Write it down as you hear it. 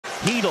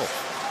Hedl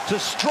to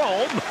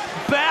Strome,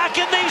 back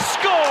and they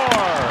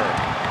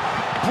score!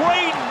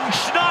 Braden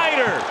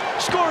Schneider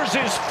scores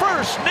his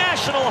first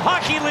National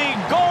Hockey League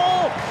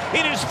goal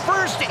in his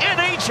first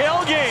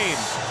NHL game.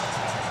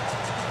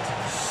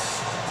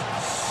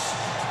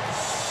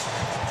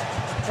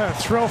 A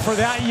thrill for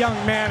that young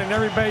man, and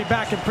everybody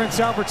back in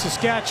Prince Albert,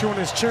 Saskatchewan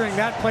is cheering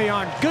that play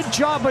on. Good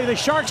job by the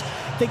Sharks.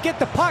 They get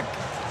the puck,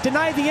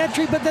 deny the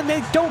entry, but then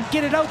they don't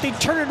get it out. They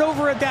turn it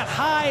over at that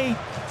high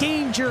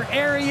danger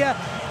area,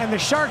 and the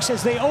Sharks,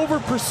 as they over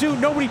pursue,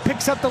 nobody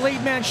picks up the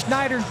late man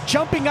Schneider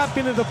jumping up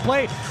into the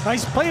play.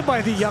 Nice play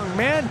by the young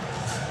man,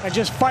 and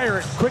just fire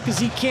it quick as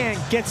he can.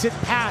 Gets it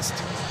past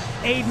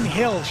Aiden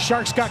Hill.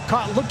 Sharks got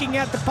caught looking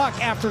at the puck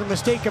after the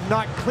mistake of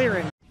not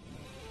clearing.